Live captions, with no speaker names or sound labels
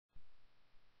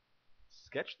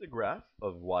sketch the graph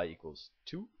of y equals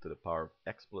 2 to the power of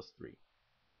x plus 3.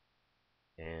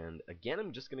 And again,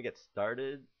 I'm just going to get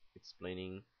started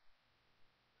explaining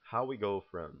how we go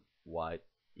from y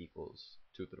equals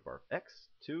 2 to the power of x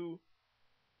to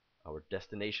our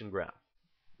destination graph,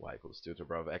 y equals 2 to the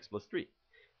power of x plus 3.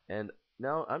 And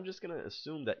now I'm just going to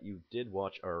assume that you did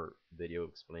watch our video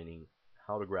explaining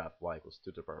how to graph y equals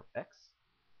 2 to the power of x,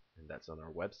 and that's on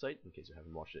our website in case you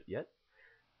haven't watched it yet.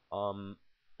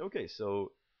 Okay,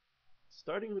 so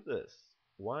starting with this,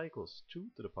 y equals 2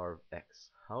 to the power of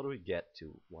x. How do we get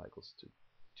to y equals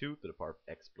 2 to the power of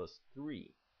x plus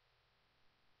 3?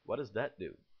 What does that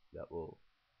do? That will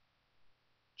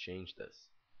change this.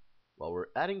 Well,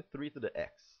 we're adding 3 to the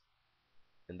x,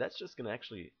 and that's just going to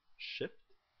actually shift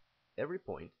every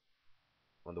point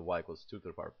on the y equals 2 to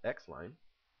the power of x line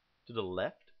to the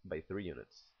left by 3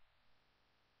 units.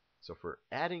 So if we're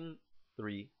adding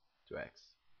 3 to x,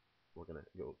 we're going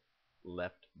to go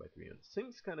left by 3 units.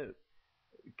 Seems kind of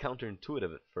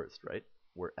counterintuitive at first, right?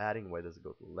 We're adding, why does it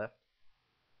go to the left?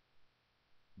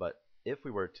 But if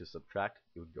we were to subtract,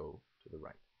 it would go to the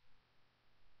right.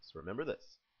 So remember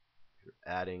this. If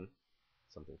you're adding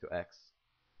something to x,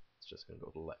 it's just going to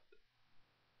go to the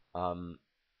left.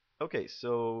 Okay,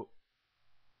 so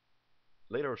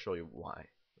later I'll show you why.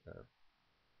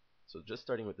 So just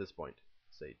starting with this point,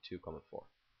 say 2, 4.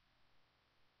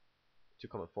 2,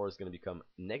 4 is going to become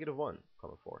negative 1,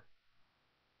 4.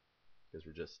 Because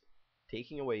we're just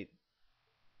taking away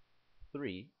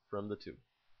 3 from the 2.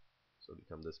 So it'll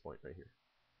become this point right here.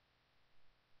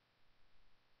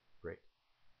 Great.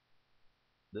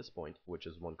 This point, which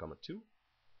is 1, 2, will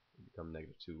become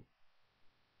negative 2,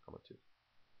 2.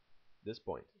 This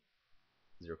point,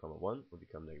 0, 1, will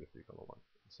become negative 3, 1,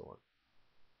 and so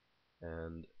on.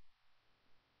 And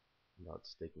now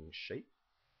it's taking shape.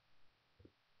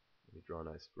 Let me draw a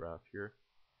nice graph here.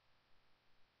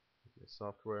 My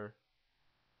software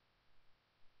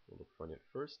will look funny at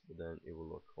first, but then it will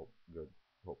look good,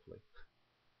 hopefully.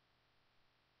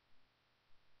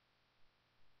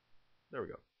 There we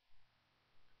go.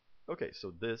 Okay,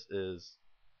 so this is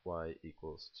y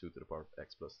equals 2 to the power of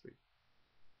x plus 3.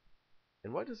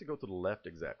 And why does it go to the left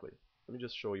exactly? Let me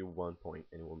just show you one point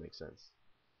and it will make sense.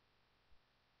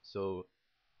 So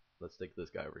let's take this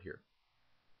guy over here.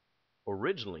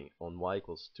 Originally, on y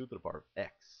equals 2 to the power of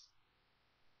x,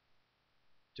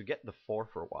 to get the 4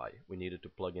 for y, we needed to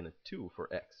plug in a 2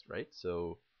 for x, right?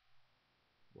 So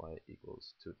y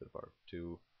equals 2 to the power of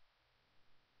 2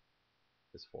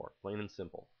 is 4, plain and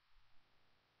simple.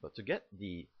 But to get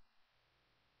the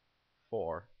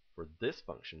 4 for this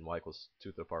function, y equals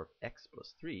 2 to the power of x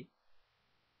plus 3,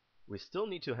 we still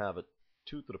need to have a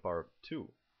 2 to the power of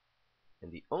 2.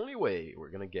 And the only way we're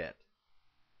going to get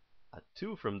a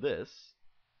 2 from this,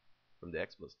 from the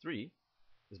x plus 3,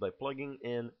 is by plugging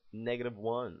in negative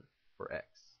 1 for x.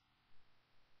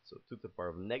 So 2 to the power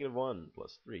of negative 1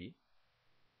 plus 3,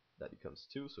 that becomes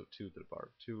 2, so 2 to the power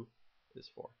of 2 is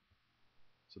 4.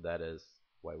 So that is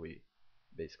why we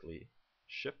basically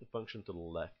shift the function to the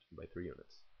left by 3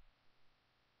 units.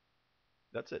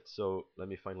 That's it. So let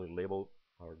me finally label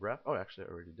our graph. Oh, actually I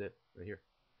already did, right here.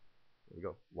 There we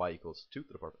go. Y equals 2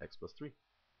 to the power of x plus 3.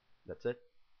 That's it.